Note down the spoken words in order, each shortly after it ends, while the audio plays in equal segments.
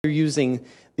you're using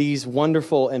these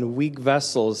wonderful and weak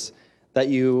vessels that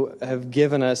you have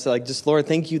given us. Like, just, Lord,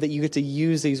 thank you that you get to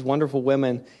use these wonderful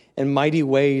women in mighty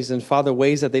ways, and Father,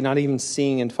 ways that they're not even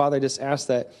seeing. And Father, I just ask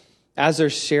that as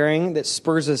they're sharing, that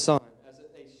spurs us on. As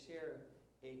they share,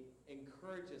 it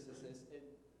encourages us,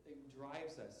 it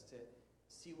drives us to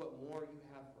see what more you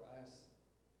have for us.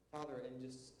 Father, and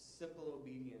just simple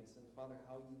obedience, and Father,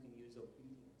 how you can use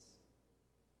obedience.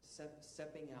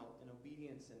 Stepping out in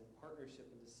obedience and partnership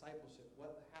and discipleship,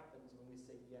 what happens when we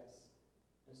say yes?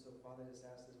 And so, Father, I just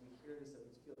ask as we hear this, that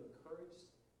we feel encouraged,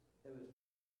 that we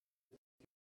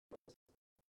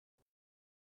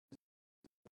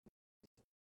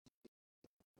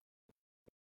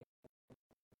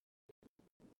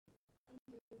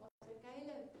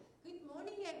Caleb. Good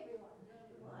morning, everyone.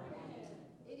 Good morning.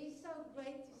 It is so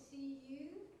great to see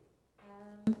you.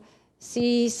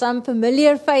 See some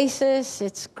familiar faces.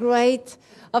 It's great.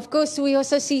 Of course, we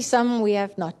also see some we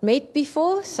have not met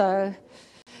before. So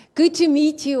good to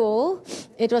meet you all.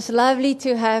 It was lovely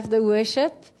to have the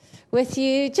worship with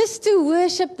you, just to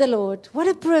worship the Lord. What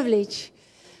a privilege.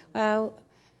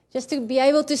 Just to be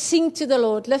able to sing to the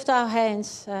Lord, lift our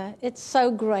hands. It's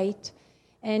so great.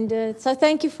 And so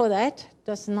thank you for that. It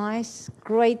was nice,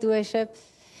 great worship.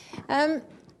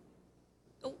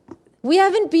 We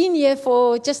haven't been here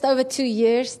for just over 2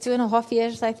 years, 2.5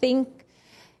 years, I think,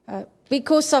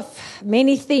 because of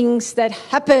many things that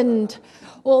happened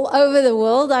all over the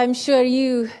world. I'm sure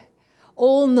you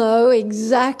all know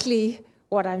exactly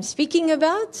what I'm speaking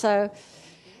about. So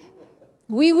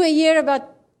we were here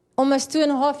about almost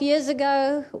 2.5 years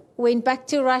ago, went back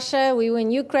to Russia. We were in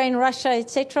Ukraine, Russia,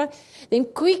 etc. Then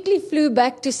quickly flew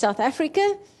back to South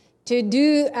Africa to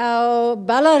do our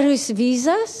Belarus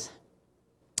visas,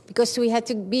 because we had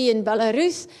to be in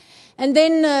Belarus. And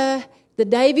then the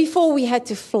day before we had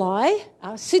to fly,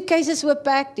 our suitcases were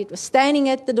packed. It was standing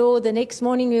at the door. The next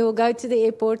morning we will go to the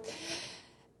airport.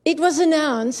 It was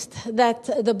announced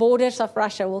that the borders of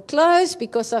Russia will close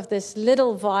because of this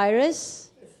little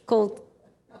virus called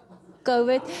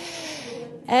COVID.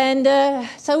 And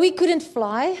so we couldn't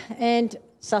fly. And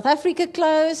South Africa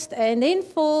closed. And then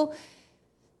for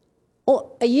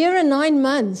a year and 9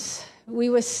 months, we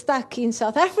were stuck in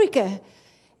South Africa,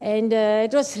 and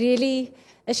it was really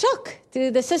a shock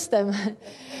to the system.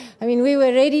 I mean, we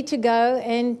were ready to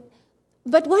go,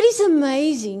 but what is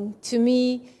amazing to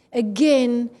me,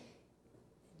 again,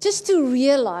 just to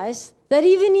realize that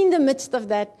even in the midst of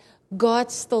that,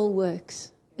 God still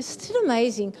works. It's still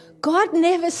amazing. God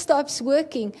never stops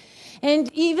working, and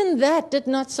even that did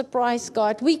not surprise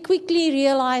God. We quickly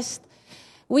realized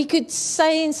we could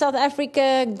say in South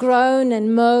Africa, groan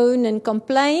and moan and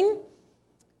complain,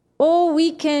 or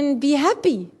we can be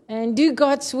happy and do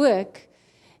God's work,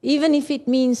 even if it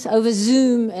means over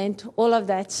Zoom and all of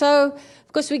that. So,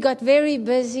 of course, we got very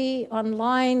busy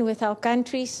online with our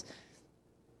countries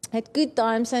at good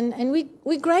times, and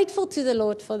we're grateful to the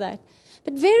Lord for that.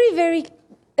 But very, very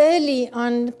early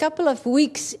on, a couple of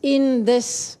weeks in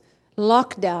this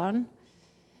lockdown,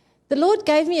 the Lord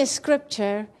gave me a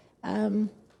scripture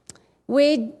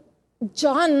where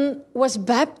John was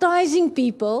baptizing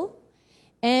people,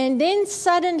 and then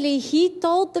suddenly he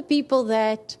told the people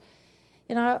that,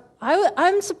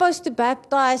 I'm supposed to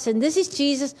baptize, and this is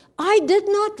Jesus. I did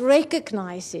not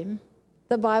recognize him.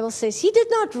 The Bible says he did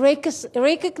not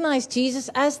recognize Jesus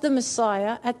as the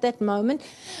Messiah at that moment,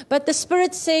 but the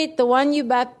Spirit said, the one you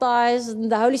baptize, and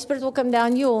the Holy Spirit will come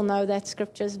down. You all know that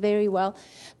scriptures very well.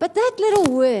 But that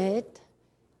little word,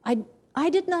 I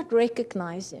did not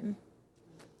recognize him.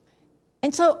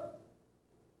 And so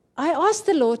I asked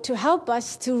the Lord to help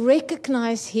us to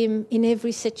recognize him in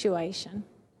every situation.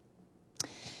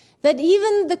 That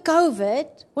even the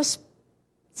COVID was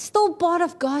still part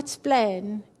of God's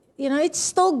plan. It's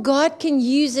still God can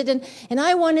use it. And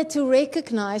I wanted to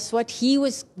recognize what he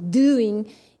was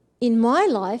doing in my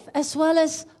life as well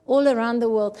as all around the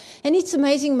world. And it's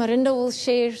amazing. Marinda will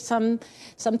share some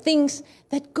things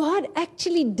that God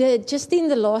actually did just in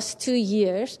the last 2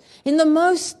 years, in the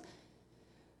most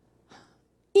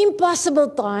impossible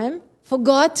time for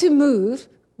God to move.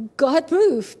 God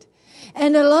moved.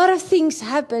 And a lot of things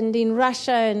happened in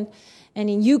Russia and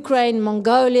in Ukraine,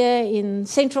 Mongolia, in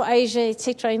Central Asia,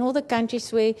 etc., in all the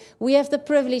countries where we have the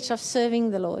privilege of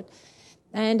serving the Lord.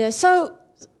 And so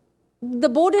the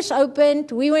borders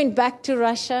opened. We went back to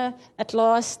Russia at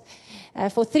last.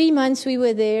 For 3 months we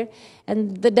were there.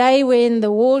 And the day when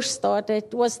the war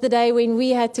started was the day when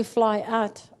we had to fly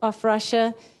out of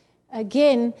Russia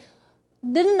again.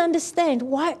 Didn't understand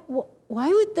why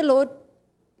would the Lord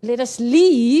let us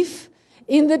leave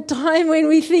in the time when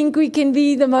we think we can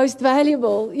be the most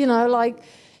valuable,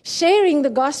 sharing the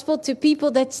gospel to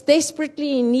people that's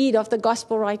desperately in need of the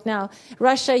gospel right now.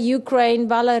 Russia, Ukraine,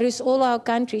 Belarus, all our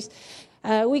countries.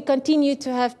 We continue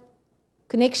to have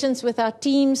connections with our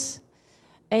teams,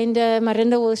 and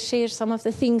Marinda will share some of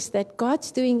the things that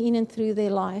God's doing in and through their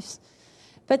lives.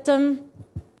 But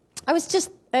I was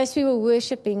just, as we were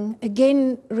worshiping,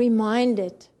 again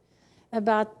reminded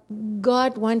about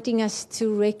God wanting us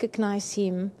to recognize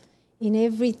Him in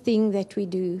everything that we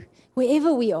do,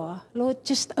 wherever we are. Lord,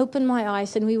 just open my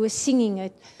eyes, and we were singing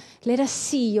it. Let us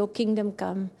see your kingdom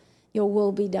come, your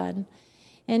will be done.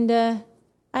 And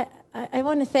I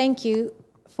want to thank you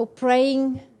for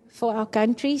praying for our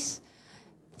countries.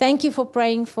 Thank you for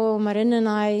praying for Marin and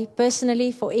I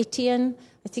personally, for Etienne.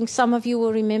 I think some of you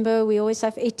will remember we always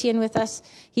have Etienne with us.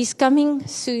 He's coming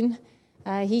soon.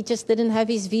 He just didn't have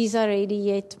his visa ready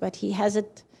yet, but he has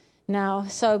it now.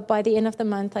 So by the end of the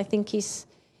month, I think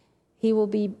he will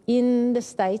be in the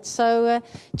States. So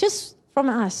just from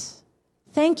us,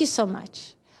 thank you so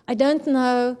much. I don't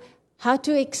know how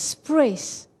to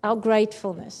express our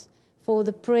gratefulness for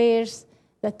the prayers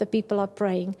that the people are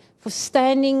praying, for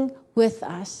standing with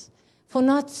us, for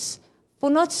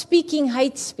not speaking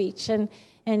hate speech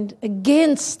and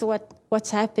against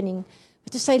what's happening,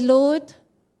 but to say, Lord,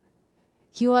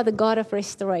 you are the God of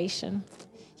restoration.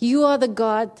 You are the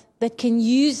God that can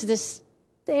use this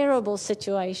terrible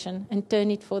situation and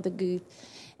turn it for the good.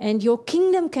 And your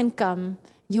kingdom can come,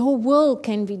 your will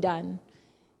can be done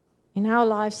in our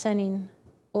lives and in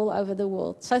all over the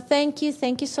world. So thank you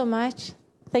so much.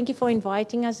 Thank you for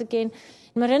inviting us again.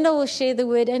 Marinda will share the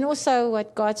word and also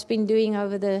what God's been doing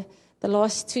over the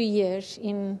last 2 years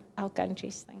in our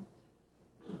countries.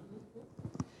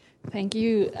 Thank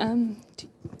you.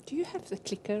 Do you have the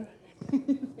clicker?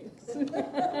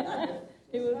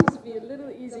 It will just be a little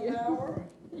easier.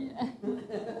 Yeah.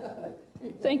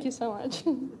 Thank you so much.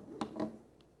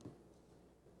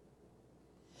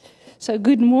 So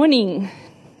good morning.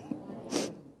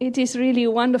 It is really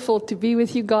wonderful to be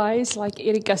with you guys, like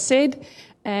Erika said.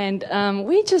 And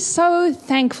we're just so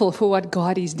thankful for what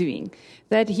God is doing,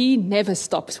 that He never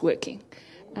stops working.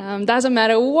 Doesn't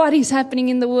matter what is happening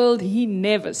in the world, He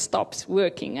never stops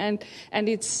working. And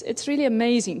it's really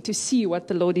amazing to see what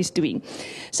the Lord is doing.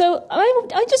 So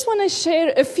I just want to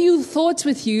share a few thoughts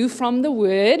with you from the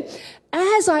Word,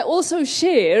 as I also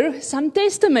share some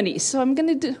testimonies. So I'm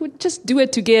going to just do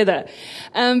it together.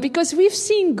 Because we've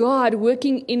seen God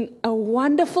working in a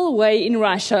wonderful way in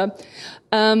Russia.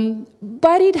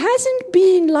 But it hasn't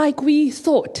been like we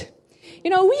thought. You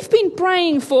know, we've been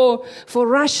praying for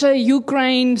Russia,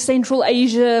 Ukraine, Central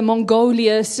Asia,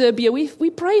 Mongolia, Serbia. We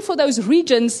pray for those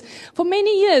regions for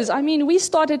many years. I mean, we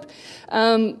started,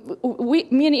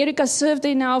 me and Erika served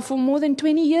there now for more than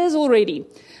 20 years already.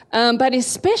 But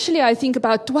especially, I think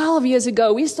about 12 years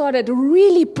ago, we started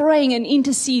really praying and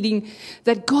interceding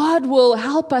that God will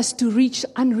help us to reach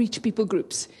unreached people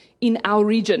groups in our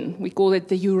region. We call it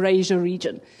the Eurasia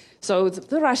region. So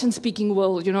the Russian-speaking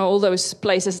world, you know, all those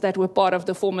places that were part of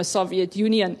the former Soviet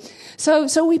Union.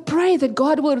 So we pray that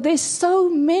God will, there's so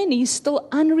many still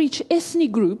unreached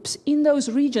ethnic groups in those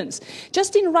regions.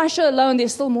 Just in Russia alone,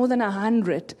 there's still more than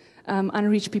 100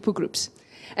 unreached people groups.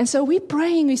 And so we're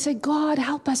praying, we say, God,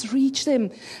 help us reach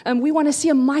them. We want to see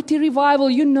a mighty revival.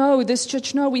 You know, this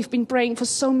church, we've been praying for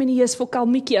so many years for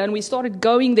Kalmykia, and we started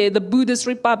going there, the Buddhist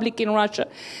Republic in Russia.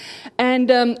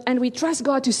 And we trust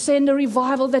God to send a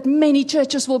revival that many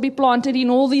churches will be planted in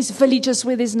all these villages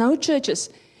where there's no churches.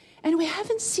 And we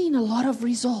haven't seen a lot of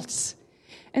results.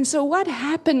 And so what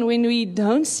happens when we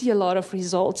don't see a lot of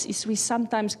results is we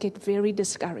sometimes get very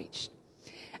discouraged.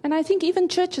 And I think even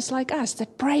churches like us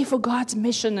that pray for God's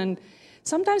mission, and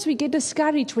sometimes we get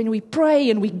discouraged when we pray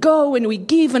and we go and we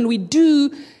give and we do,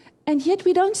 and yet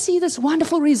we don't see these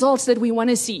wonderful results that we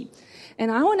want to see.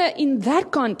 And I want to, in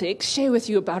that context, share with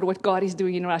you about what God is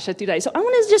doing in Russia today. So I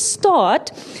want to just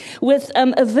start with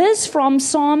a verse from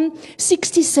Psalm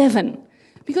 67,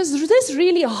 because this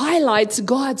really highlights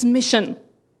God's mission.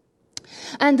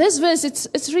 And this verse,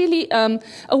 it's really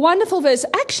a wonderful verse.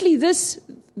 Actually,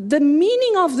 the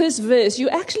meaning of this verse, you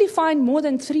actually find more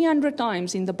than 300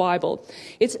 times in the Bible.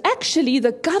 It's actually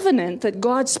the covenant that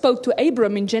God spoke to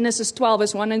Abram in Genesis 12,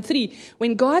 verse 1 and 3.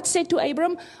 When God said to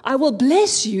Abram, I will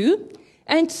bless you,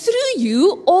 and through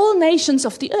you all nations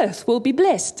of the earth will be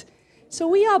blessed. So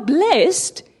we are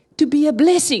blessed to be a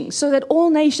blessing so that all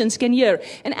nations can hear.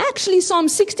 And actually Psalm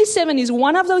 67 is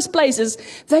one of those places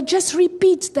that just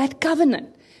repeats that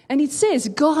covenant. And it says,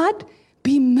 God,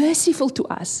 be merciful to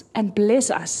us and bless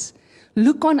us.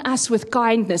 Look on us with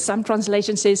kindness. Some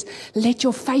translation says, let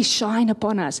your face shine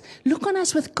upon us. Look on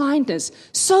us with kindness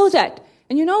so that,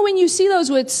 And you know, when you see those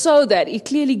words, so that, it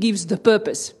clearly gives the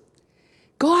purpose.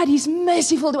 God is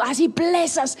merciful to us. He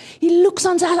blesses us. He looks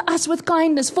on us with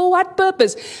kindness. For what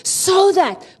purpose? So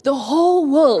that the whole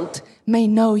world may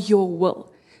know your will.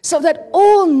 So that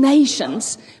all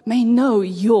nations may know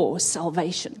your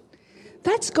salvation.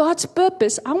 That's God's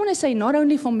purpose. I want to say not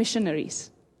only for missionaries.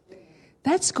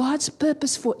 That's God's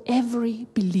purpose for every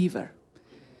believer.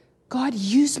 God,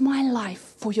 use my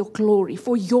life for your glory,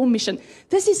 for your mission.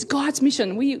 This is God's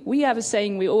mission. We have a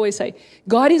saying, we always say,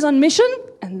 God is on mission,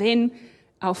 and then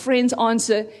our friends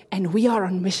answer, and we are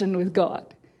on mission with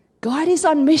God. God is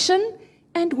on mission,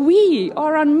 and we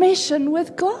are on mission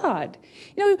with God.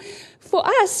 You know, for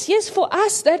us,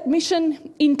 that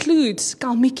mission includes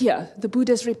Kalmykia, the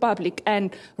Buddhist Republic,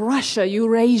 and Russia,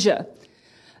 Eurasia.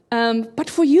 But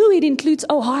for you, it includes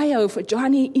Ohio, for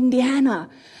Johnny, Indiana,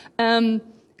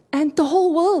 and the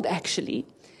whole world, actually.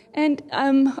 And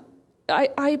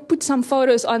I put some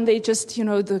photos on there, just, you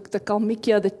know, the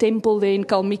Kalmykia, the temple there in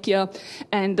Kalmykia,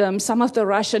 and some of the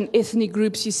Russian ethnic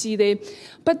groups you see there.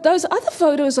 But those other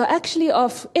photos are actually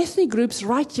of ethnic groups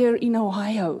right here in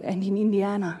Ohio and in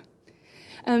Indiana.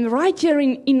 And right here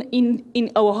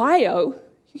in Ohio,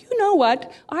 you know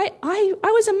what? I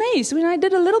was amazed when I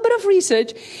did a little bit of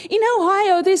research. In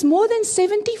Ohio, there's more than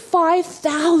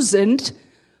 75,000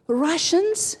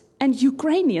 Russians and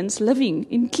Ukrainians living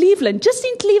in Cleveland, just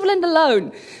in Cleveland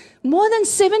alone. More than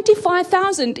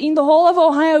 75,000 in the whole of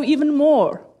Ohio, even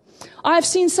more. I've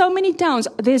seen so many towns.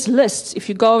 There's lists, if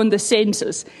you go on the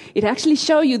census. It actually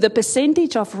shows you the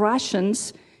percentage of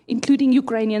Russians, including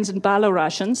Ukrainians and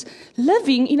Belarusians,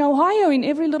 living in Ohio in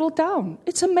every little town.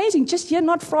 It's amazing. Just here,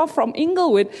 not far from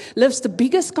Inglewood, lives the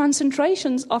biggest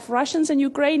concentrations of Russians and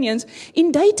Ukrainians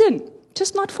in Dayton,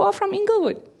 just not far from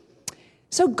Inglewood.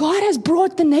 So God has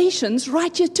brought the nations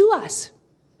right here to us.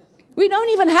 We don't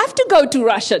even have to go to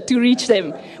Russia to reach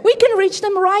them. We can reach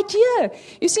them right here.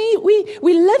 You see, we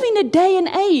live in a day and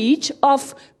age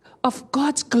of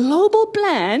God's global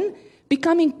plan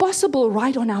becoming possible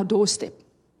right on our doorstep.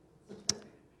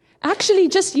 Actually,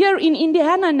 just here in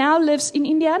Indiana,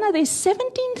 there's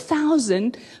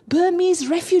 17,000 Burmese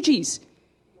refugees.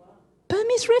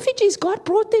 Burmese refugees, God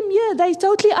brought them here. They're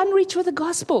totally unreached with the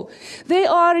gospel. They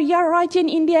are here right here in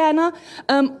Indiana,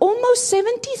 almost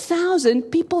 70,000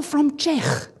 people from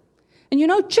Czech. And you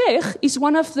know, Czech is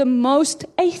one of the most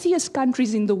atheist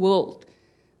countries in the world.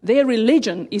 Their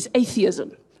religion is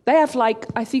atheism. They have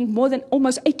I think more than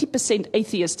almost 80%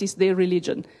 atheist is their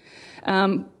religion.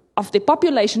 Of the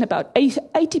population, about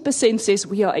 80% says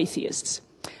we are atheists.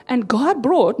 And God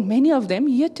brought many of them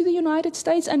here to the United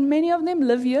States, and many of them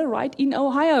live here right in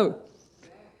Ohio.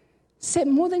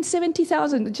 More than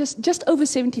 70,000, just over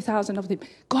 70,000 of them.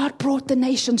 God brought the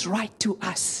nations right to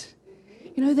us.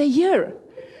 You know, they're here.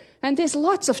 And there's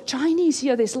lots of Chinese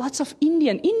here. There's lots of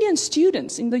Indian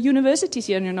students in the universities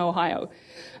here in Ohio.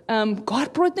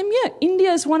 God brought them here.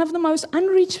 India is one of the most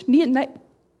unreached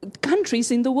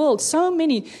countries in the world. So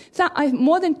many,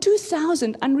 more than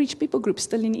 2,000 unreached people groups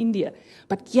still in India.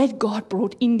 But yet God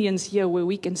brought Indians here where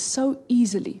we can so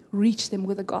easily reach them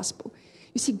with the gospel.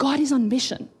 You see, God is on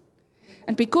mission.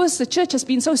 And because the church has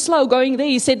been so slow going there,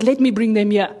 He said, let me bring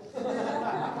them here.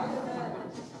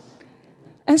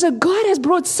 And so God has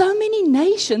brought so many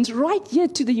nations right here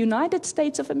to the United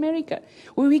States of America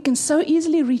where we can so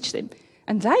easily reach them.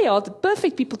 And they are the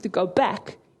perfect people to go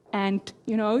back and,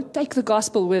 you know, take the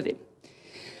gospel with him.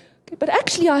 Okay, but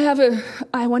actually,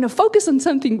 I want to focus on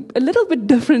something a little bit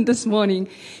different this morning.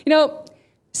 You know,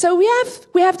 so we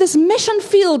have this mission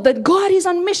field that God is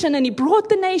on mission, and He brought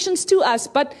the nations to us.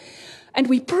 And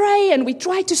we pray and we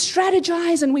try to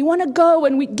strategize and we want to go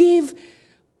and we give.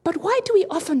 But why do we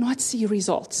often not see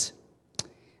results?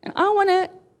 And I want to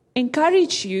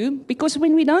encourage you, because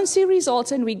when we don't see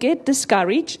results and we get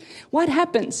discouraged, what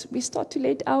happens? We start to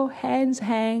let our hands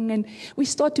hang, and we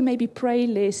start to maybe pray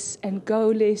less and go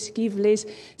less, give less.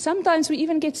 Sometimes we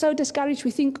even get so discouraged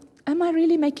we think, am I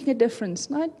really making a difference?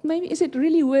 Maybe is it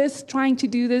really worth trying to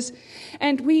do this?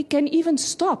 And we can even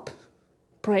stop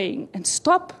praying and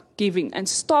stop giving and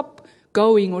stop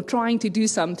going or trying to do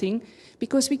something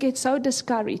because we get so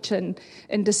discouraged and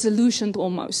disillusioned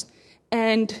almost.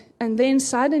 And then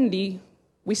suddenly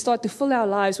we start to fill our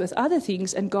lives with other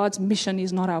things, and God's mission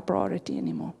is not our priority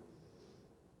anymore.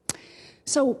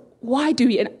 So why do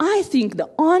we? And I think the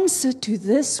answer to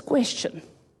this question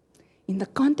in the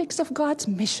context of God's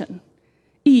mission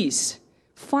is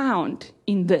found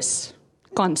in this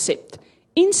concept: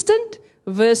 instant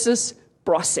versus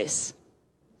process.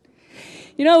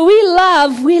 You know, we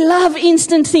love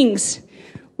instant things.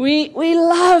 We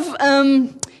love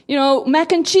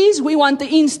Mac and cheese, we want the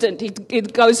instant.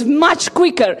 It goes much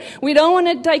quicker. We don't want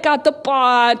to take out the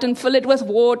pot and fill it with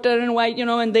water and wait,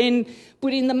 and then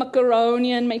put in the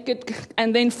macaroni and make it,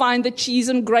 and then find the cheese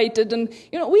and grate it. And,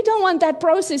 we don't want that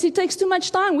process. It takes too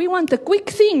much time. We want the quick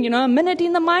thing, a minute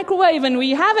in the microwave and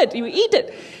we have it. We eat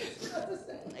it.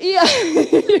 Yeah,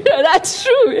 that's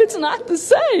true. It's not the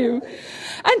same.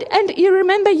 And you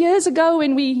remember years ago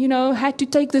when we, had to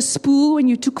take the spool when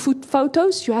you took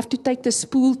photos? You have to take the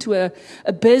spool to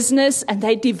a business and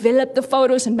they develop the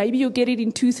photos and maybe you get it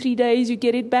in 2-3 days, you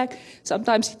get it back.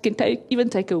 Sometimes it can even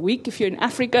take a week if you're in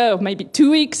Africa, or maybe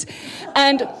 2 weeks.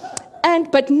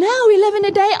 But now we live in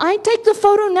a day, I take the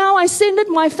photo now, I send it,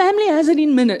 my family has it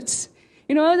in minutes.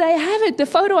 They have it, the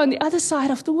photo on the other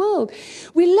side of the world.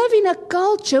 We live in a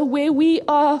culture where we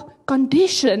are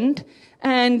conditioned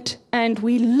and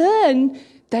we learn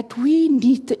that we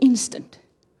need the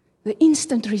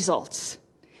instant results.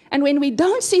 And when we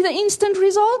don't see the instant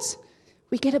results,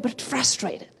 we get a bit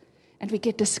frustrated and we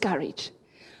get discouraged.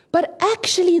 But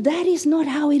actually, that is not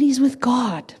how it is with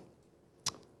God.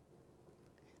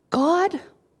 God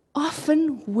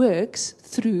often works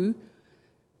through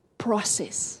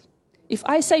process. If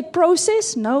I say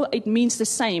process, no, it means the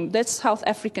same. That's South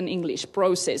African English,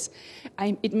 process.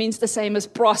 It means the same as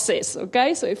process,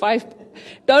 okay? So if I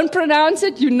don't pronounce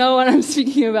it, you know what I'm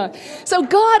speaking about. So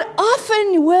God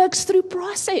often works through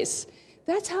process.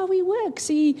 That's how he works.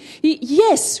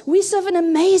 Yes, we serve an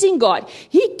amazing God.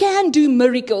 He can do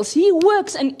miracles. He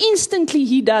works and instantly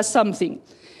he does something.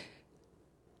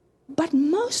 But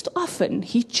most often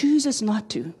he chooses not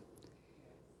to,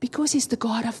 because he's the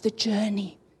God of the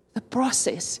journey. The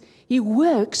process. He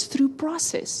works through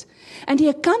process. And he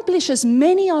accomplishes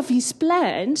many of his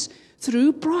plans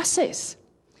through process.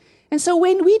 And so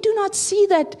when we do not see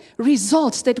that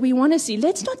results that we want to see,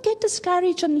 let's not get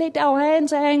discouraged and let our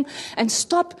hands hang and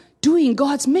stop doing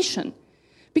God's mission.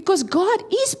 Because God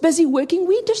is busy working.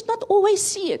 We just not always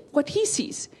see it, what he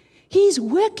sees. He's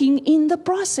working in the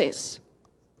process.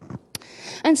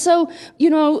 And so,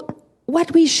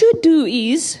 what we should do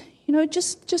is,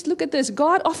 just look at this.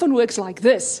 God often works like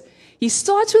this. He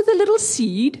starts with a little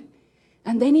seed,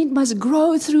 and then it must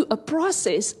grow through a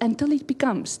process until it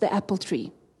becomes the apple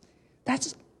tree.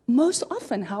 That's most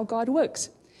often how God works.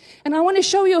 And I want to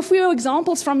show you a few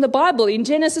examples from the Bible in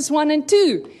Genesis 1 and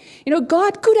 2.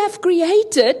 God could have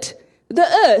created the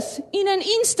earth in an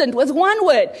instant with one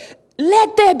word.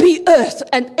 Let there be earth.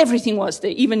 And everything was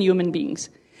there, even human beings.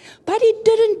 But he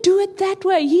didn't do it that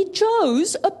way. He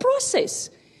chose a process.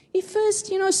 He first,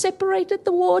 separated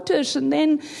the waters and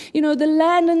then, the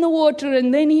land and the water.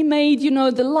 And then he made,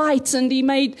 the lights and he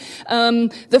made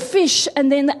the fish and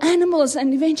then the animals.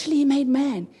 And eventually he made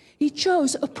man. He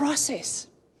chose a process.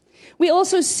 We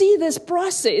also see this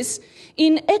process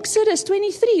in Exodus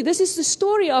 23. This is the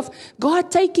story of God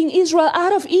taking Israel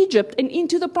out of Egypt and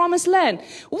into the promised land.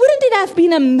 Wouldn't it have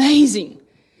been amazing,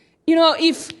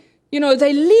 if,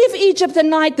 they leave Egypt the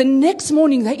night, the next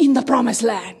morning they're in the promised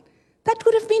land? That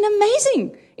would have been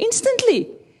amazing, instantly.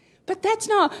 But that's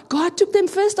not. God took them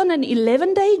first on an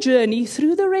 11-day journey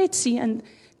through the Red Sea and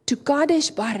to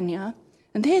Kadesh Barnea.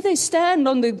 And there they stand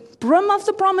on the brim of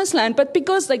the promised land. But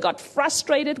because they got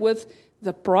frustrated with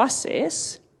the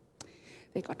process,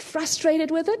 they got frustrated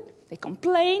with it, they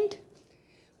complained.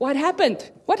 What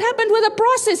happened? What happened with the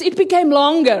process? It became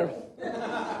longer.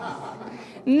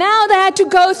 Now they had to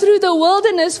go through the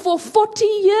wilderness for 40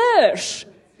 years.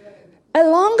 A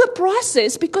longer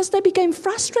process because they became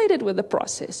frustrated with the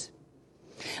process.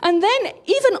 And then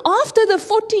even after the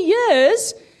 40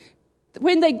 years,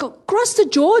 when they crossed the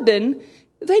Jordan,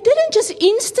 they didn't just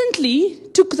instantly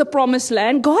took the promised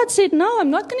land. God said, no, I'm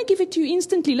not going to give it to you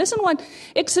instantly. Listen what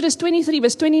Exodus 23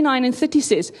 verse 29 and 30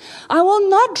 says. I will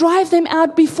not drive them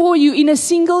out before you in a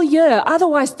single year.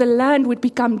 Otherwise the land would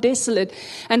become desolate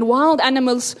and wild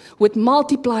animals would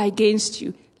multiply against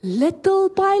you. Little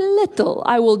by little,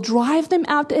 I will drive them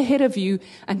out ahead of you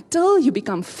until you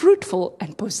become fruitful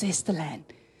and possess the land.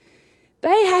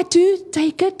 They had to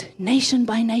take it nation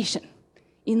by nation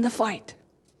in the fight.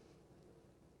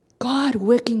 God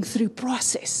working through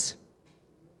process.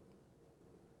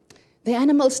 The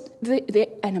enemies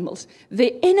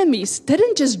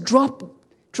didn't just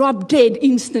drop dead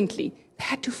instantly. They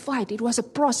had to fight. It was a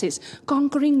process,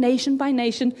 conquering nation by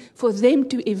nation for them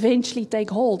to eventually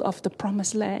take hold of the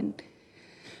promised land.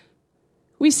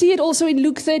 We see it also in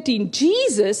Luke 13.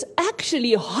 Jesus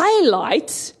actually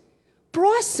highlights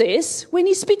process when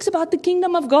he speaks about the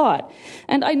kingdom of God.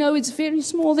 And I know it's very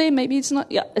small there. Maybe it's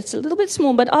not. Yeah, it's a little bit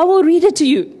small, but I will read it to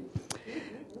you.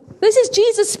 This is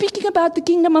Jesus speaking about the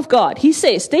kingdom of God. He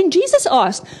says, then Jesus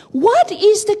asked, what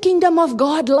is the kingdom of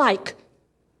God like?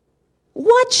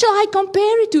 What shall I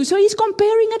compare it to? So he's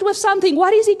comparing it with something.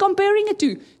 What is he comparing it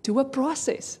to? To a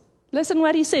process. Listen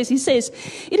what he says. He says,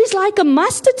 it is like a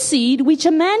mustard seed which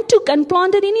a man took and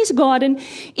planted in his garden.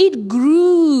 It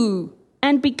grew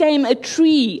and became a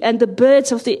tree, and the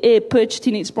birds of the air perched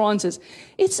in its branches.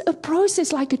 It's a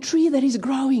process like a tree that is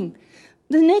growing.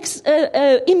 The next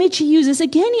image he uses,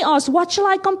 again he asks, what shall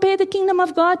I compare the kingdom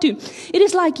of God to? It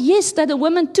is like yeast that a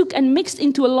woman took and mixed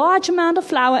into a large amount of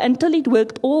flour until it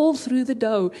worked all through the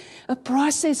dough. A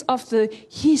process of the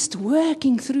yeast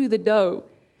working through the dough.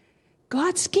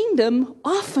 God's kingdom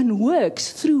often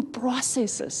works through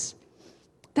processes.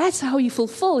 That's how he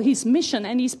fulfills his mission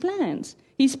and his plans,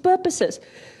 his purposes.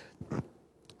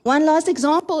 One last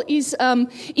example is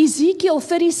Ezekiel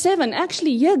 37.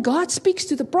 Actually, here God speaks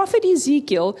to the prophet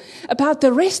Ezekiel about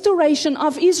the restoration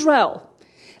of Israel.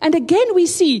 And again we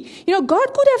see, God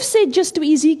could have said just to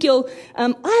Ezekiel,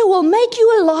 I will make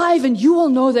you alive and you will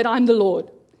know that I'm the Lord.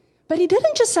 But he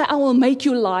didn't just say, I will make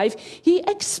you alive. He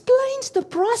explains the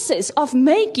process of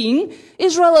making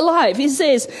Israel alive. He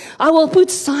says, I will put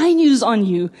sinews on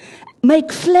you,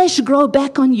 make flesh grow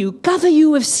back on you, cover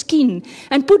you with skin,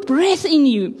 and put breath in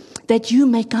you, that you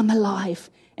may come alive,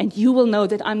 and you will know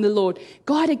that I'm the Lord.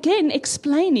 God again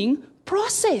explaining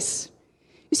process.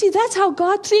 You see, that's how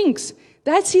God thinks.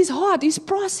 That's his heart, his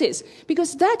process.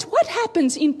 Because that's what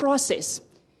happens in process.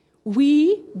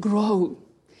 We grow.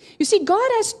 You see, God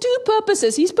has two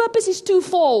purposes. His purpose is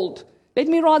twofold. Let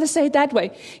me rather say it that way.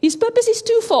 His purpose is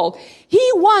twofold. He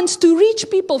wants to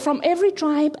reach people from every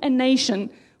tribe and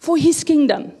nation for his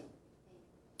kingdom.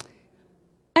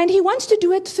 And he wants to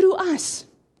do it through us.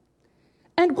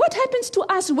 And what happens to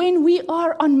us when we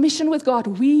are on mission with God?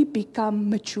 We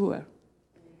become mature.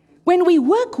 When we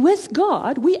work with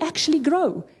God, we actually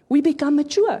grow. We become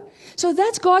mature. So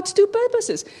that's God's two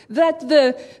purposes. That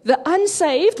the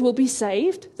unsaved will be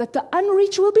saved, that the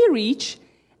unreached will be reached,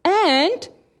 and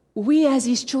we as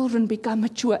his children become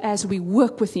mature as we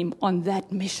work with him on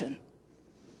that mission.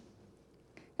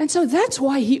 And so that's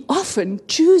why he often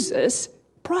chooses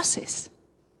process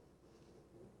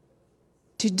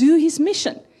to do his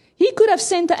mission. He could have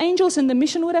sent the angels and the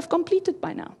mission would have completed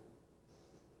by now.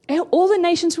 All the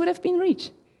nations would have been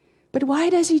reached. But why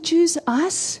does he choose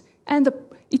us? And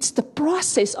it's the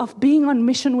process of being on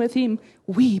mission with him.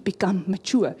 We become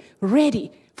mature,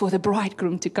 ready for the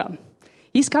bridegroom to come.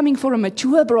 He's coming for a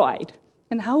mature bride.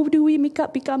 And how do we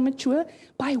become mature?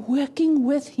 By working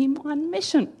with him on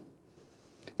mission.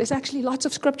 There's actually lots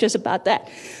of scriptures about that.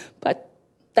 But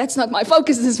that's not my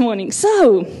focus this morning.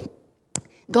 So,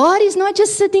 God is not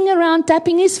just sitting around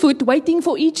tapping his foot, waiting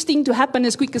for each thing to happen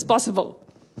as quick as possible.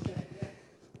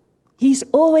 He's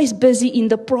always busy in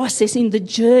the process, in the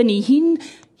journey. He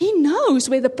knows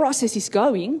where the process is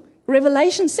going.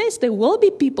 Revelation says there will be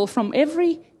people from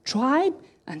every tribe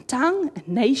and tongue and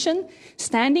nation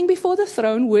standing before the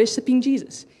throne worshiping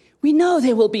Jesus. We know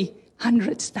there will be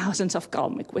hundreds, thousands of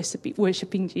Kalmyk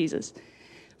worshiping Jesus.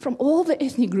 From all the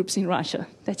ethnic groups in Russia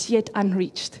that's yet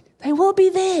unreached. They will be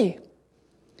there.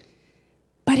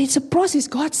 But it's a process.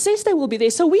 God says they will be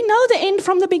there. So we know the end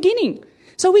from the beginning.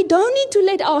 So we don't need to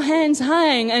let our hands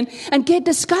hang and get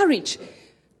discouraged.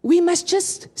 We must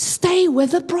just stay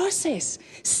with the process.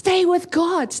 Stay with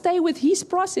God. Stay with his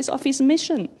process of his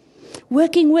mission.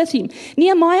 Working with him.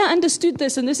 Nehemiah understood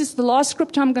this, and this is the last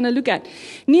scripture I'm going to look at.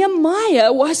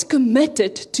 Nehemiah was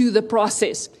committed to the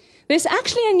process. There's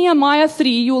actually in Nehemiah 3,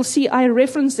 you'll see I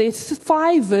reference there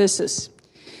 5 verses.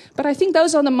 But I think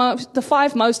those are the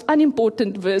 5 most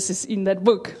unimportant verses in that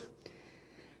book.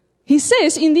 He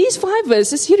says in these 5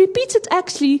 verses, he repeats it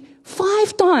actually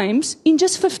 5 times in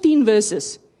just 15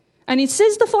 verses. And it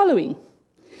says the following.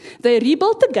 They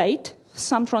rebuilt the gate.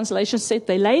 Some translations said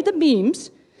they laid the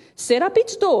beams, set up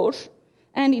its doors,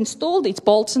 and installed its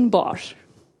bolts and bars.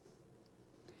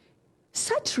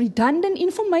 Such redundant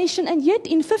information, and yet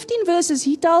in 15 verses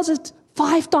he tells it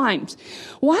 5 times.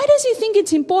 Why does he think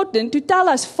it's important to tell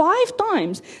us 5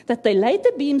 times that they laid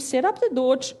the beams, set up the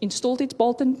doors, installed its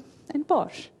bolts and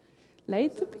bars?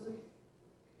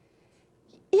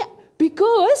 Yeah,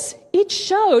 because it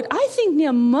showed, I think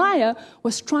Nehemiah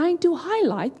was trying to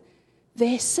highlight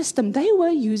their system. They were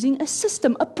using a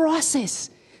system, a process.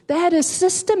 They had a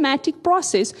systematic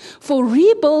process for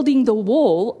rebuilding the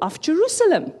wall of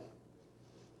Jerusalem.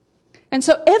 And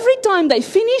so every time they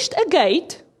finished a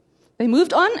gate, they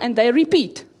moved on and they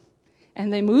repeat.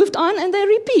 And they moved on and they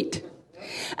repeat.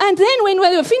 And then when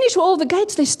they were finished with all the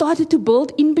gates, they started to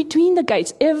build in between the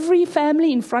gates. Every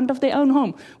family in front of their own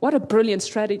home. What a brilliant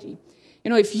strategy.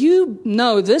 If you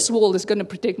know this wall is going to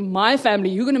protect my family,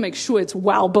 you're going to make sure it's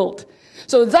well built.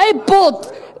 So they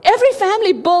built, every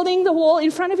family building the wall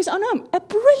in front of his own home. A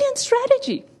brilliant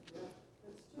strategy.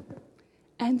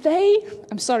 And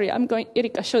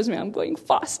Erika shows me I'm going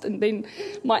fast, and then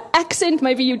my accent,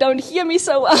 maybe you don't hear me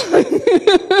so well.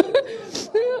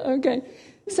 Okay.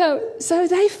 So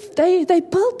they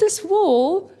built this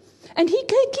wall, and he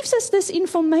gives us this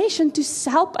information to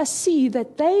help us see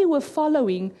that they were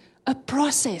following a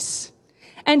process.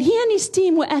 And he and his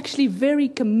team were actually very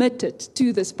committed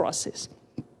to this process.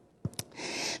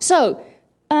 So,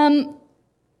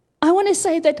 I want to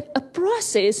say that a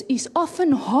process is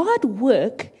often hard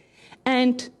work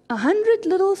and 100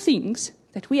 little things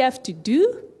that we have to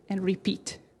do and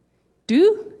repeat.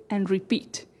 Do and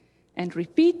repeat, and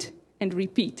repeat and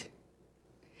repeat.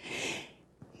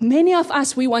 Many of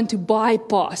us, we want to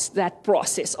bypass that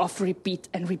process of repeat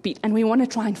and repeat, and we want to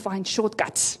try and find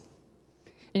shortcuts.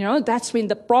 That's when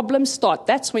the problems start.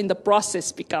 That's when the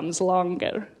process becomes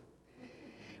longer.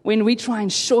 When we try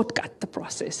and shortcut the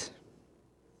process.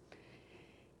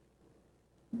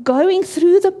 Going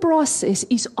through the process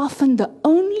is often the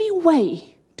only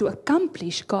way to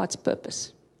accomplish God's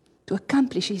purpose, to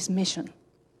accomplish His mission.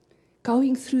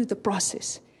 Going through the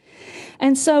process.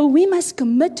 And so we must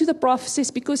commit to the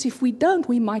process, because if we don't,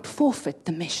 we might forfeit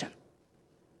the mission.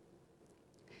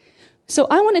 So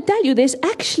I want to tell you, there's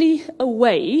actually a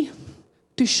way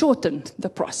to shorten the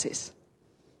process.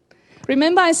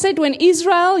 Remember I said when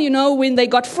Israel, when they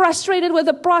got frustrated with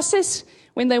the process,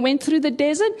 when they went through the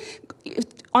desert,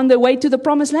 on their way to the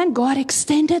promised land, God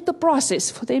extended the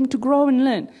process for them to grow and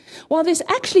learn. Well, there's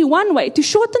actually one way to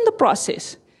shorten the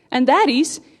process, and that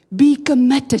is be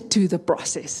committed to the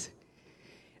process.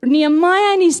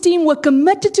 Nehemiah and his team were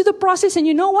committed to the process, and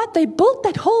you know what? They built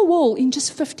that whole wall in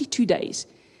just 52 days.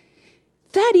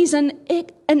 That is an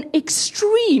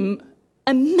extreme,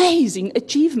 amazing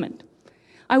achievement.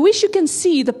 I wish you can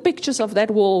see the pictures of that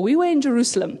wall. We were in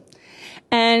Jerusalem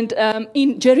and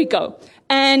in Jericho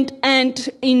and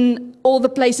in all the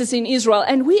places in Israel.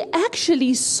 And we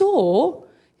actually saw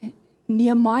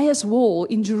Nehemiah's wall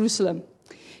in Jerusalem.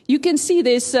 You can see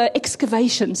there's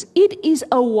excavations. It is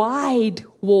a wide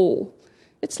wall.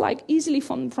 It's like easily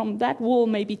from that wall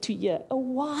maybe to here. A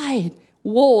wide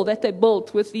wall that they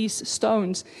built with these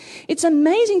stones. It's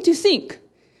amazing to think.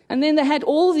 And then they had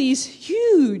all these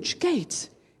huge gates.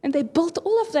 And they built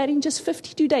all of that in just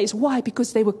 52 days. Why?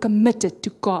 Because they were committed to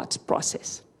God's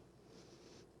process.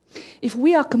 If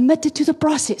we are committed to the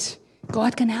process,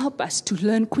 God can help us to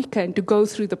learn quicker and to go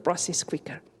through the process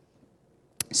quicker.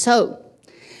 So,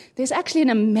 there's actually an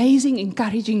amazing,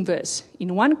 encouraging verse.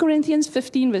 In 1 Corinthians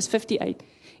 15, verse 58,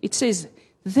 it says,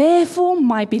 "Therefore,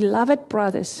 my beloved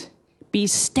brothers, be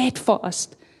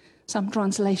steadfast." Some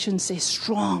translation says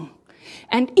strong.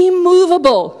 "And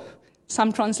immovable."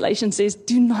 Some translation says,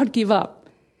 "Do not give up.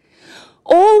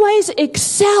 Always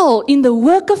excel in the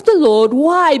work of the Lord."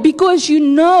 Why? Because you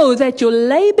know that your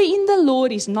labor in the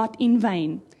Lord is not in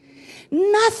vain.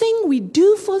 Nothing we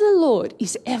do for the Lord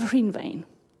is ever in vain.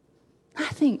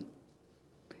 Nothing.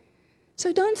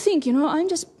 So don't think, I'm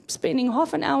just spending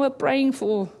half an hour praying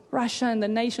for Russia and the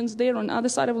nations there on the other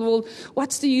side of the world.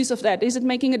 What's the use of that? Is it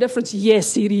making a difference?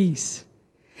 Yes, it is.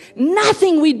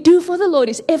 Nothing we do for the Lord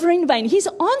is ever in vain. He's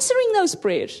answering those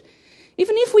prayers.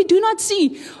 Even if we do not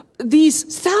see these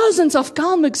thousands of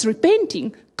Kalmyks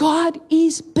repenting, God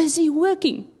is busy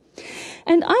working.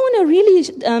 And I want to really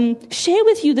share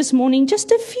with you this morning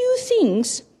just a few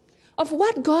things of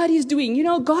what God is doing.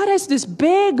 God has this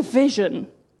big vision.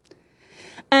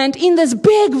 And in this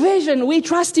big vision, we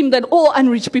trust Him that all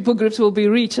unreached people groups will be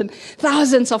reached, and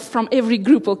thousands from every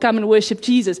group will come and worship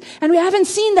Jesus. And we haven't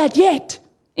seen that yet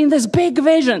in this big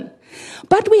vision.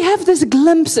 But we have these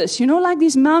glimpses, like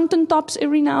these mountaintops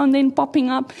every now and then popping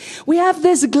up. We have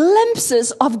these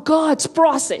glimpses of God's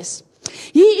process.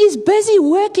 He is busy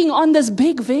working on this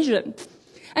big vision.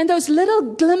 And those little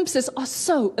glimpses are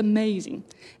so amazing.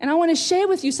 And I want to share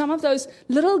with you some of those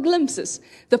little glimpses.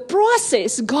 The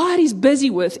process God is busy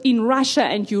with in Russia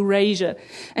and Eurasia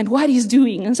and what He's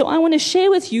doing. And so I want to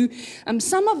share with you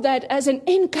some of that as an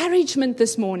encouragement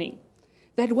this morning.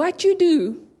 That what you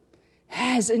do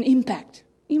has an impact.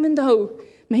 Even though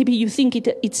maybe you think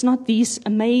it's not these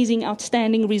amazing,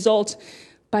 outstanding results,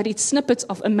 but it's snippets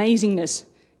of amazingness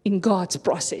in God's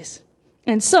process.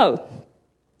 And so,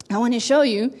 I want to show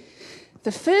you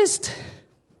the first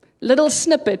little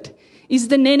snippet is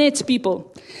the Nenets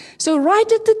people. So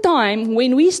right at the time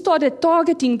when we started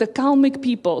targeting the Kalmyk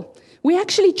people, we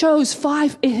actually chose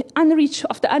 5 unreached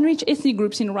ethnic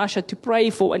groups in Russia to pray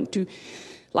for and to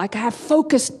like have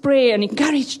focused prayer and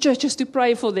encourage churches to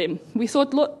pray for them. We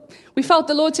felt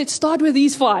the Lord said, start with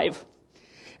these 5.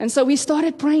 And so we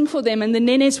started praying for them, and the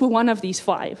Nenes were one of these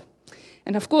 5.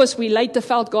 And of course, we later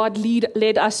felt God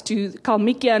led us to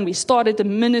Kalmykia, and we started the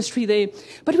ministry there.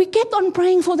 But we kept on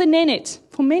praying for the Nenets.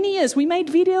 For many years, we made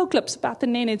video clips about the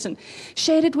Nenets and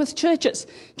shared it with churches.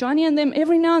 Johnny and them,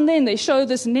 every now and then, they show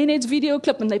this Nenets video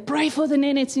clip, and they pray for the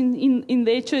Nenets in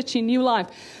their church in New Life.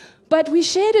 But we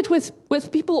shared it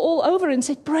with people all over and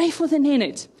said, pray for the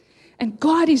Nenets. And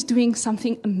God is doing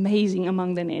something amazing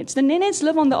among the Nenets. The Nenets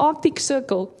live on the Arctic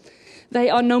Circle. They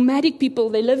are nomadic people.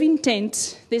 They live in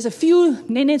tents. There's a few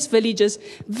Nenets villages.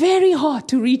 Very hard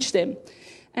to reach them.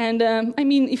 And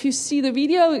if you see the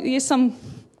video, there's some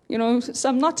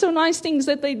not so nice things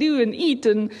that they do and eat,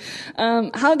 and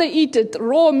how they eat it,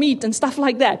 raw meat and stuff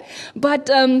like that. But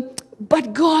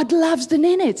God loves the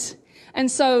Nenets.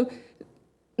 And so,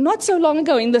 not so long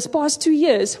ago, in this past 2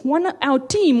 years, one of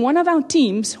our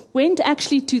teams went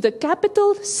actually to the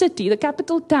capital city, the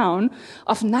capital town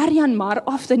of Naryanmar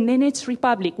of the Nenets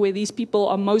Republic, where these people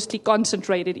are mostly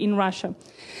concentrated in Russia.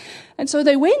 And so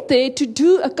they went there to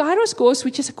do a Kairos course,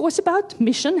 which is a course about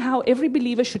mission, how every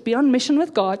believer should be on mission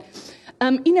with God,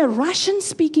 in a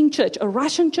Russian-speaking church, a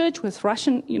Russian church with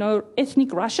Russian,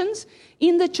 ethnic Russians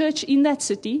in the church, in that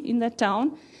city, in that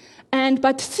town.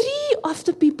 But 3 of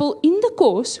the people in the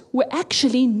course were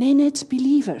actually Nenets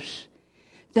believers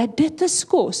that did this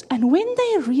course. And when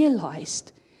they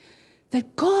realized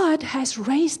that God has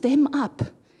raised them up,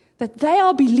 that they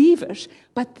are believers,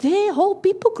 but their whole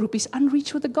people group is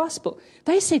unreached with the gospel,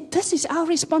 they said, this is our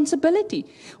responsibility.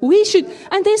 We should,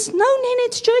 and there's no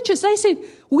Nenets churches. They said,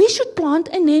 we should plant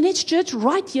a Nenets church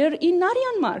right here in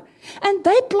Naryanmar. And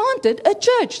they planted a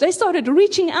church. They started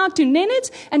reaching out to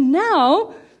Nenets, and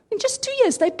now, in just 2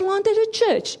 years, they planted a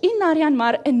church in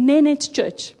Naryanmar, a Nenets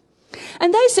church.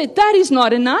 And they said, that is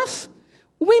not enough.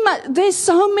 There's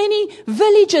so many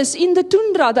villages in the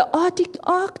tundra, the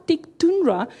Arctic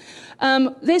tundra.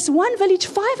 There's one village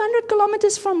 500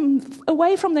 kilometers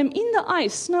away from them in the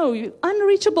ice, snow,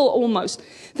 unreachable almost.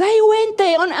 They went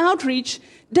there on outreach,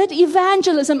 did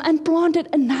evangelism, and planted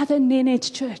another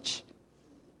Nenets church.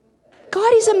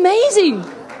 God is amazing.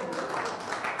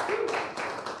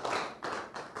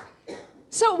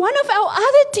 So one of our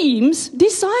other teams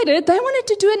decided they wanted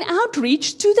to do an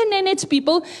outreach to the Nenets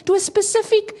people, to a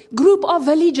specific group of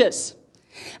villages.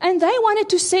 And they wanted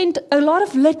to send a lot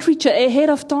of literature ahead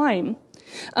of time,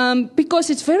 because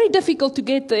it's very difficult to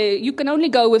get there. You can only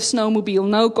go with snowmobile,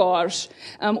 no cars,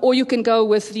 or you can go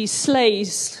with these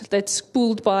sleighs that's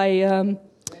pulled by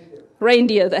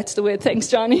reindeer, that's the word, thanks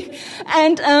Johnny.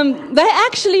 And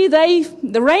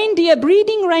the reindeer,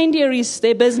 breeding reindeer is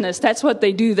their business. That's what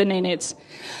they do, the Nenets.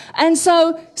 And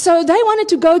so they wanted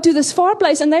to go to this far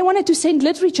place, and they wanted to send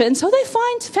literature. And so they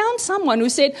found someone who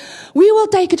said, we will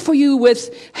take it for you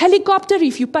with helicopter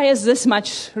if you pay us this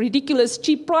much ridiculous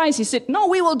cheap price. He said, no,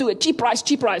 we will do it, cheap price.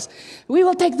 We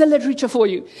will take the literature for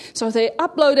you. So they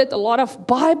uploaded a lot of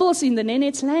Bibles in the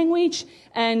Nenets language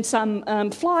and some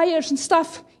flyers and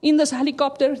stuff in this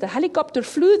helicopter. The helicopter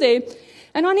flew there,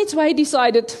 and on its way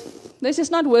decided, this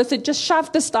is not worth it, just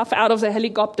shoved the stuff out of the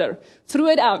helicopter, threw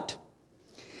it out.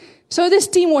 So this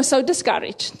team was so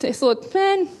discouraged. They thought,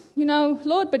 man,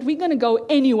 Lord, but we're going to go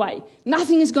anyway.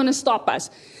 Nothing is going to stop us.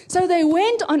 So they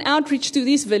went on outreach to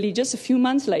these villages a few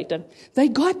months later. They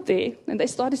got there, and they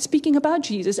started speaking about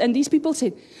Jesus, and these people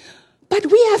said, but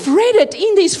we have read it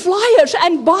in these flyers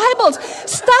and Bibles,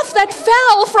 stuff that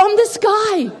fell from the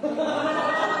sky.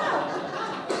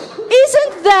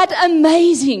 Isn't that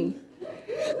amazing?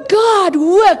 God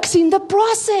works in the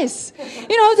process.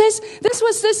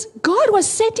 God was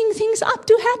setting things up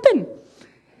to happen.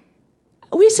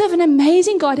 We serve an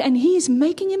amazing God, and He is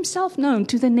making Himself known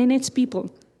to the Nenets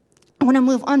people. I want to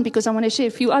move on because I want to share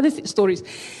a few other stories.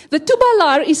 The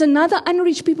Tubalar is another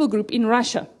unreached people group in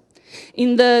Russia,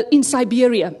 in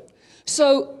Siberia.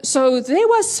 So there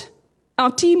was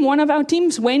our team, one of our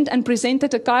teams went and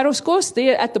presented a Kairos course.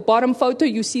 There at the bottom photo,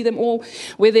 you see them all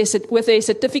with their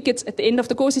certificates at the end of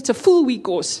the course. It's a full week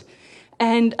course.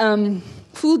 And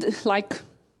full, like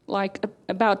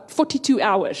about 42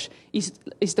 hours is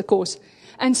the course.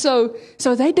 And so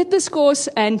they did this course,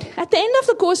 and at the end of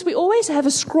the course, we always have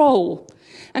a scroll.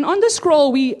 And on the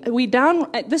scroll,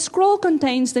 the scroll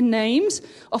contains the names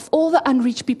of all the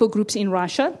unreached people groups in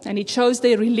Russia, and it shows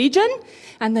their religion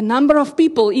and the number of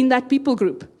people in that people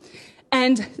group,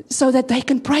 and so that they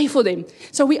can pray for them.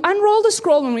 So we unroll the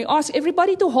scroll and we ask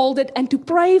everybody to hold it and to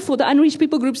pray for the unreached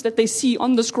people groups that they see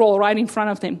on the scroll right in front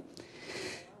of them.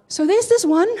 So there's this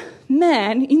one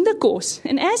man in the course,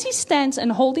 and as he stands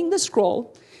and holding the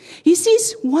scroll, He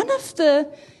says one of the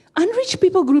unreached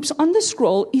people groups on the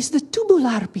scroll is the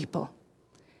tubular people.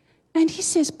 And he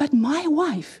says, but my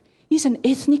wife is an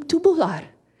ethnic tubular.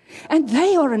 And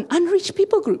they are an unreached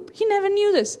people group. He never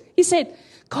knew this. He said,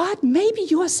 God, maybe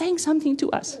you are saying something to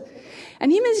us.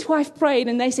 And him and his wife prayed,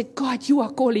 and they said, God, you are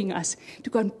calling us to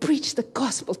go and preach the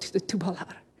gospel to the tubular.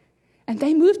 And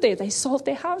they moved there. They sold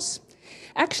their house.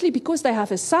 Actually, because they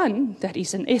have a son that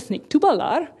is an ethnic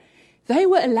tubular, they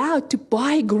were allowed to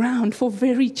buy ground for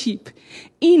very cheap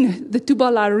in the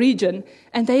Tubular region.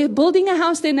 And they are building a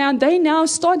house there now. They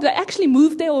actually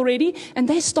moved there already, and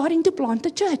they're starting to plant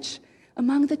a church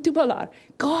among the Tubular.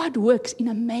 God works in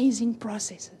amazing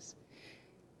processes.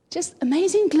 Just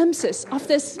amazing glimpses of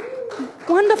this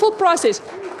wonderful process.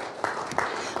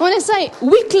 I want to say,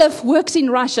 Wycliffe works in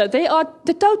Russia.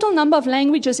 The total number of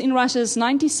languages in Russia is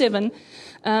 97.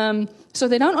 So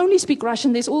they don't only speak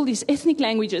Russian, there's all these ethnic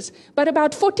languages. But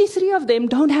about 43 of them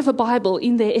don't have a Bible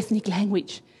in their ethnic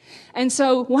language. And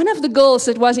so one of the girls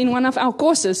that was in one of our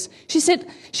courses, she said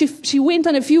she went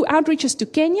on a few outreaches to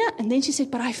Kenya, and then she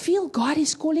said, but I feel God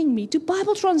is calling me to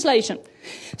Bible translation.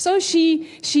 So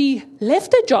she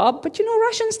left her job, but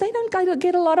Russians, they don't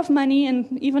get a lot of money,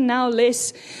 and even now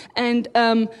less. And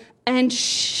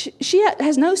she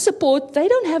has no support. They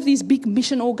don't have these big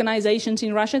mission organizations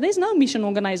in Russia. There's no mission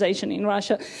organization in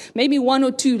Russia. Maybe one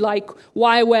or two like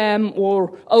YWAM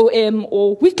or OM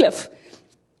or Wycliffe.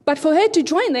 But for her to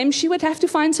join them, she would have to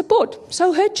find support.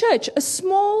 So her church, a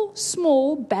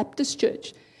small Baptist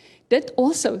church, did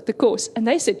also the course. And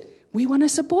they said, we want to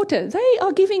support her. They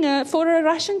are giving for a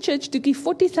Russian church to give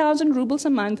 40,000 rubles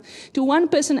a month to one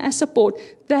person as support.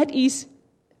 That is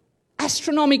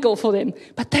astronomical for them.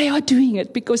 But they are doing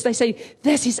it because they say,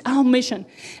 this is our mission.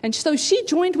 And so she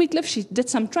joined Wycliffe. She did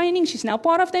some training. She's now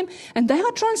part of them. And they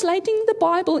are translating the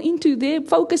Bible into their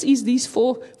focus is these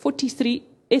 43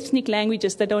 ethnic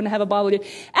languages that don't have a Bible yet.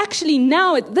 Actually,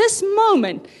 now at this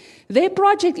moment, their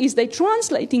project is they're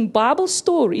translating Bible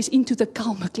stories into the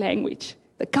Kalmyk language,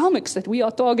 the Kalmyks that we are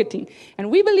targeting.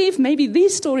 And we believe maybe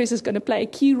these stories is going to play a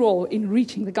key role in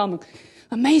reaching the Kalmyk.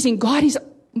 Amazing. God is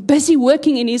busy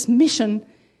working in his mission,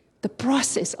 the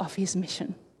process of his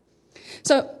mission.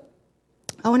 So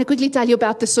I want to quickly tell you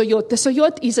about the Soyot. The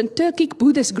Soyot is a Turkic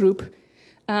Buddhist group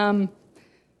in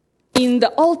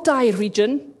the Altai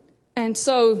region. And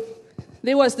so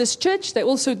there was this church. They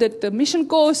also did the mission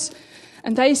course.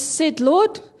 And they said,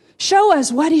 Lord, show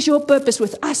us what is your purpose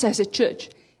with us as a church.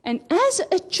 And as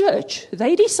a church,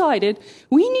 they decided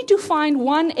we need to find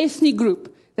one ethnic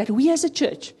group that we as a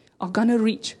church are going to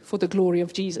reach for the glory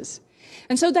of Jesus.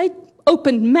 And so they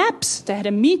opened maps. They had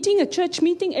a meeting, a church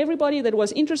meeting. Everybody that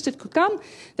was interested could come.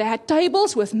 They had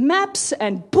tables with maps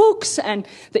and books and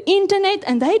the internet,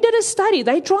 and they did a study.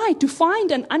 They tried to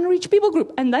find an unreached people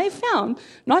group, and they found,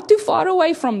 not too far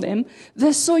away from them,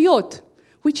 the Soyot,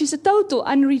 which is a total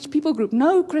unreached people group.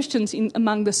 No Christians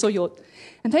among the Soyot.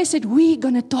 And they said, we're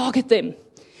going to target them.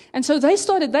 And so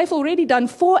they've already done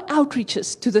 4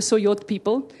 outreaches to the Soyot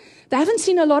people. They haven't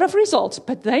seen a lot of results,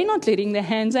 but they're not letting their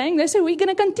hands hang. They say, we're going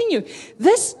to continue.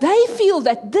 They feel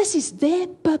that this is their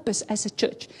purpose as a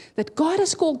church, that God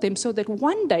has called them so that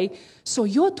one day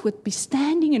Soyot would be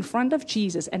standing in front of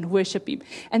Jesus and worship him.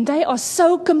 And they are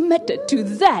so committed to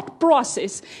that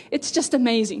process. It's just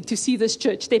amazing to see this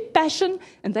church. Their passion,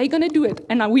 and they're going to do it.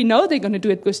 And we know they're going to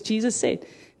do it because Jesus said,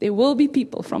 there will be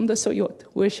people from the Soyot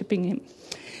worshiping him.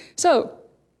 So,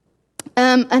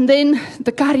 and then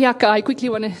the Karyaka, I quickly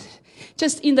want to...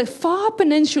 Just in the far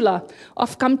peninsula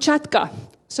of Kamchatka.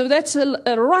 So that's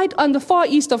right on the far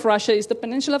east of Russia is the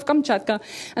peninsula of Kamchatka.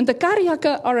 And the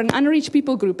Karyaka are an unreached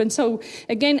people group. And so,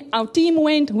 again, our team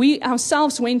we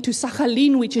ourselves went to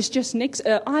Sakhalin, which is just next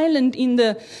island in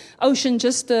the ocean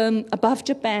just above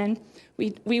Japan.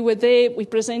 We were there. We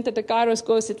presented the Kairos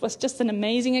course. It was just an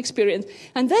amazing experience.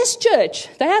 And this church,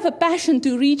 they have a passion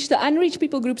to reach the unreached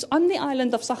people groups on the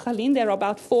island of Sakhalin. There are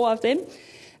about 4 of them.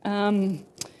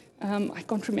 I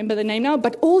can't remember the name now,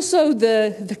 but also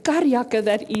the Karyaka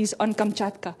that is on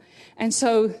Kamchatka. And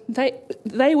so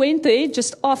they went there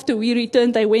just after we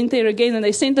returned. They went there again, and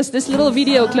they sent us this little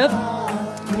video clip.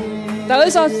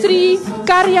 Those are 3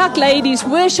 Karyak ladies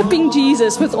worshiping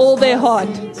Jesus with all their heart.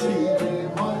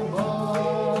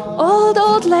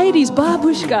 Old ladies,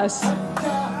 babushkas.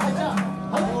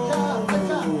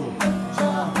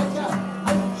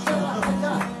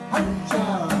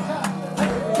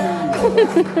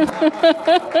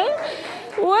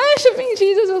 Worshipping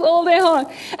Jesus with all their heart.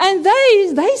 And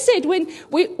they said, when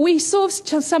we saw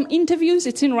some interviews,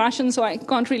 it's in Russian, so I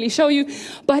can't really show you,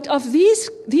 but of these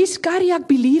Karyak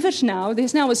believers now,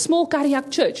 there's now a small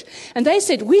Karyak church. And they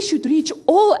said, we should reach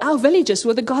all our villages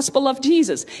with the gospel of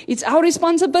Jesus. It's our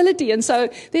responsibility. And so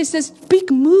there's this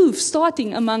big move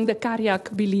starting among the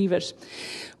Karyak believers.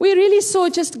 We really saw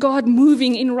just God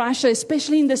moving in Russia,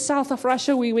 especially in the south of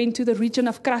Russia. We went to the region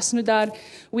of Krasnodar.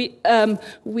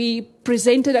 We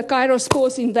presented a Kairos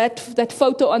course in that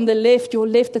photo on the left, your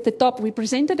left at the top. We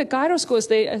presented a Kairos course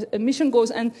there, a mission course.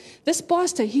 And this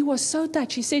pastor, he was so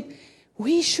touched. He said,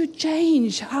 we should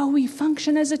change how we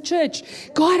function as a church.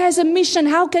 God has a mission.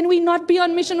 How can we not be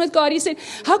on mission with God? He said,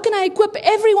 how can I equip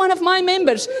every one of my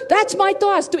members? That's my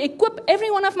task, to equip every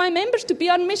one of my members to be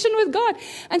on mission with God.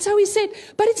 And so he said,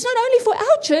 but it's not only for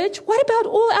our church. What about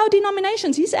all our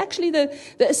denominations? He's actually the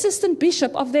assistant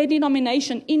bishop of their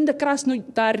denomination in the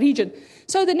Krasnodar region.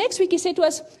 So the next week he said to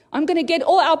us, I'm going to get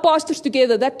all our pastors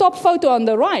together. That top photo on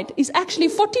the right is actually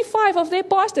 45 of their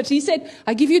pastors. He said,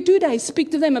 I give you 2 days,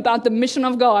 speak to them about the mission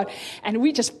of God. And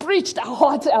we just preached our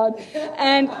hearts out.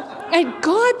 And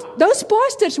God, those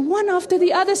pastors, one after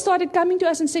the other, started coming to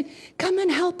us and said, come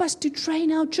and help us to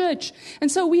train our church. And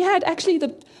so we had actually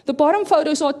the bottom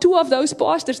photos are 2 of those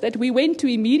pastors that we went to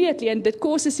immediately and did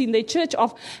courses in their church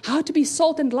of how to be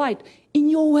salt and light in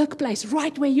your workplace,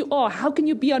 right where you are. How can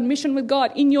you be on mission with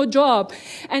God in your job?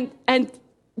 And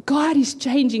God is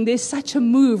changing. There's such a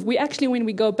move. We actually, when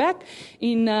we go back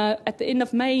at the end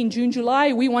of May, in June,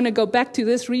 July, we want to go back to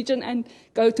this region and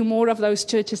go to more of those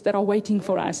churches that are waiting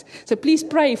for us. So please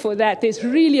pray for that. There's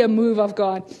really a move of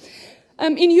God.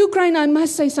 In Ukraine, I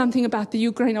must say something about the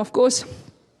Ukraine, of course.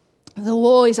 The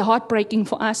war is heartbreaking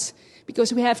for us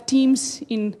because we have teams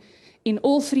in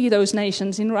all 3 of those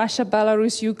nations, in Russia,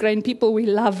 Belarus, Ukraine, people we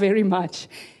love very much.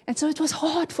 And so it was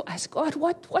hard for us. God,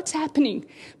 what's happening?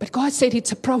 But God said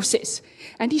it's a process.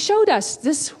 And he showed us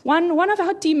this one of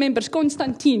our team members,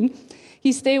 Konstantin.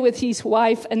 He's there with his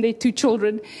wife and their 2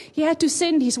 children. He had to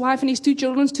send his wife and his 2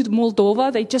 children to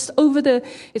Moldova. They just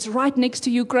it's right next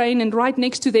to Ukraine and right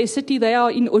next to their city. They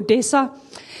are in Odessa.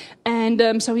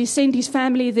 And so he sent his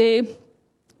family there.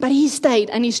 But he stayed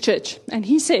and his church. And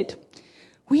he said,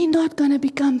 we're not going to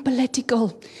become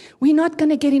political. We're not going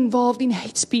to get involved in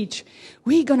hate speech.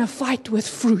 We're going to fight with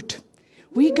fruit.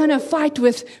 We're going to fight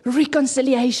with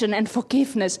reconciliation and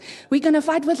forgiveness. We're going to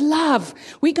fight with love.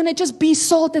 We're going to just be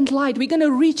salt and light. We're going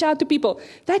to reach out to people.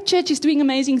 That church is doing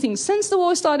amazing things. Since the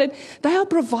war started, they are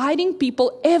providing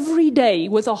people every day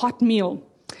with a hot meal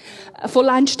for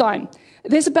lunchtime.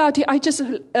 There's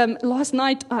last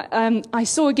night, I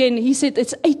saw again, he said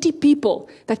it's 80 people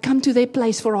that come to their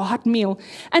place for a hot meal.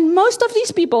 And most of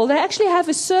these people, they actually have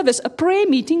a service, a prayer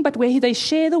meeting, but where they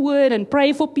share the word and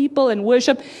pray for people and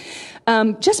worship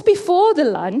just before the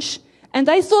lunch. And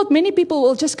they thought many people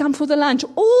will just come for the lunch.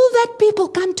 All that people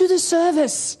come to the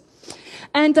service.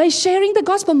 And they're sharing the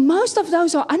gospel. Most of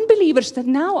those are unbelievers that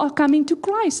now are coming to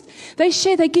Christ. They're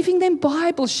giving them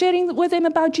Bibles, sharing with them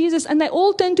about Jesus, and they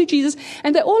all turn to Jesus,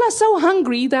 and they all are so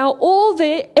hungry. They are all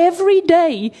there every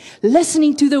day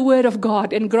listening to the word of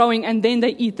God and growing, and then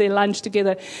they eat their lunch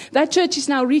together. That church is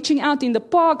now reaching out in the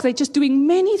park. They're just doing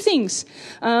many things.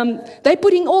 They're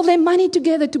putting all their money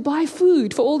together to buy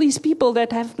food for all these people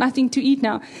that have nothing to eat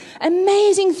now.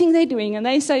 Amazing thing they're doing. And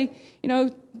they say,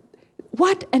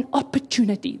 what an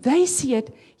opportunity. They see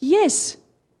it. Yes,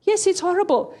 it's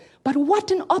horrible. But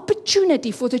what an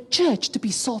opportunity for the church to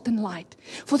be salt and light.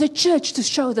 For the church to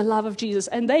show the love of Jesus.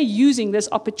 And they're using this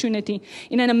opportunity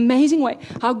in an amazing way.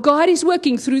 How God is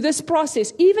working through this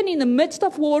process. Even in the midst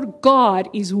of war, God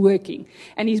is working.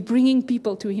 And he's bringing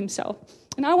people to himself.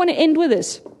 And I want to end with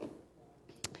this.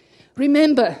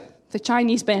 Remember the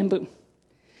Chinese bamboo.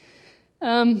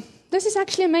 This is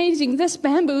actually amazing. This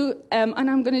bamboo, and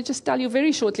I'm going to just tell you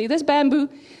very shortly, this bamboo,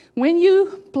 when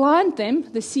you plant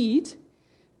them, the seeds,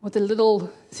 or the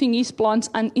little thingies, plants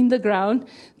in the ground,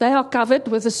 they are covered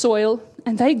with the soil,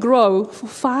 and they grow for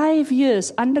 5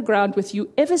 years underground with you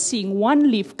ever seeing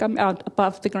one leaf come out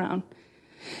above the ground.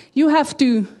 You have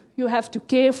to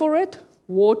care for it,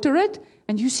 water it,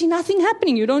 and you see nothing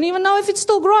happening. You don't even know if it's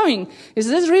still growing. Is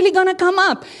this really going to come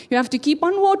up? You have to keep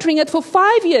on watering it for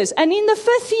 5 years. And in the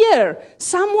 5th year,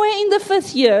 somewhere in the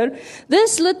 5th year,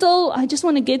 this little, I just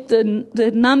want to get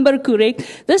the number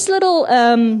correct, this little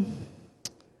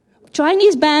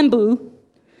Chinese bamboo,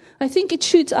 I think it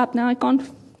shoots up. Now I can't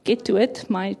get to it.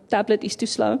 My tablet is too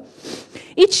slow.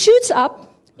 It shoots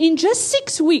up in just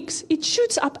 6 weeks. It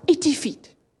shoots up 80 feet.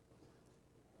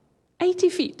 80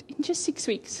 feet in just 6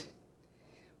 weeks.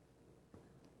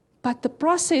 But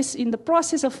in the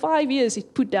process of 5 years,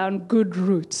 it put down good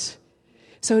roots.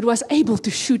 So it was able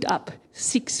to shoot up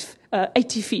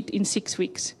 80 feet in 6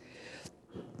 weeks.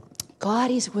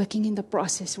 God is working in the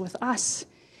process with us,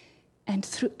 and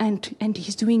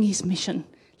He's doing His mission.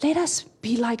 Let us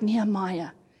be like Nehemiah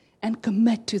and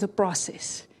commit to the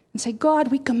process and say, God,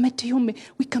 we commit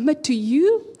to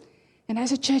you, and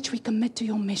as a church, we commit to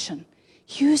your mission.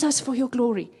 Use us for your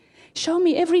glory. Show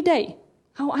me every day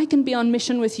how I can be on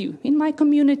mission with you in my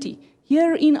community,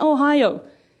 here in Ohio,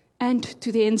 and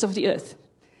to the ends of the earth.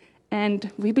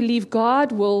 And we believe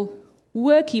God will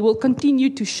work. He will continue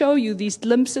to show you these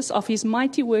glimpses of His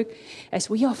mighty work as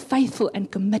we are faithful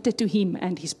and committed to Him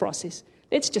and His process.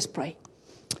 Let's just pray.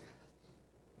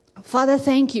 Father,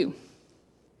 thank you.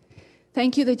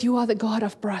 Thank you that you are the God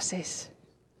of process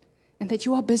and that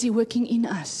you are busy working in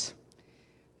us,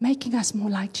 making us more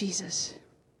like Jesus.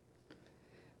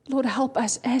 Lord, help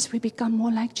us as we become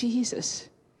more like Jesus,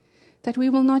 that we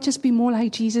will not just be more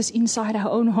like Jesus inside our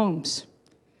own homes,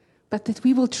 but that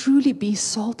we will truly be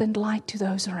salt and light to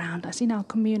those around us in our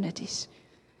communities.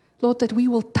 Lord, that we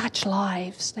will touch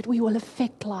lives, that we will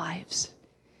affect lives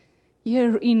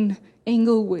here in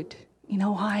Englewood, in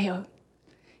Ohio,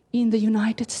 in the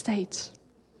United States,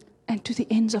 and to the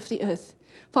ends of the earth.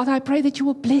 Father, I pray that you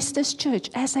will bless this church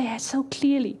as they so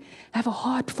clearly have a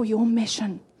heart for your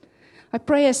mission. I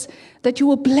pray that you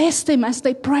will bless them as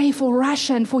they pray for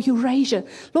Russia and for Eurasia.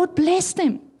 Lord, bless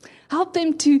them. Help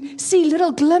them to see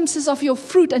little glimpses of your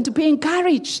fruit and to be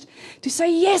encouraged. To say,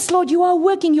 yes, Lord, you are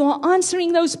working. You are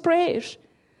answering those prayers.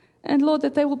 And Lord,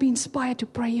 that they will be inspired to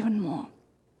pray even more.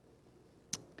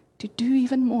 To do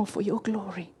even more for your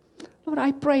glory. Lord,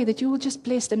 I pray that you will just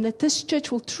bless them. That this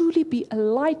church will truly be a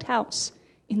lighthouse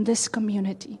in this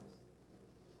community.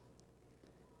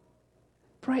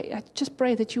 I just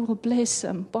pray that you will bless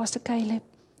Pastor Caleb,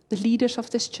 the leaders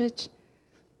of this church.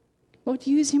 Lord,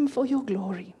 use him for your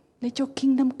glory. Let your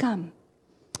kingdom come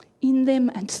in them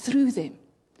and through them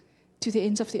to the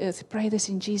ends of the earth. Pray this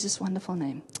in Jesus' wonderful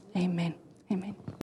name. Amen. Amen.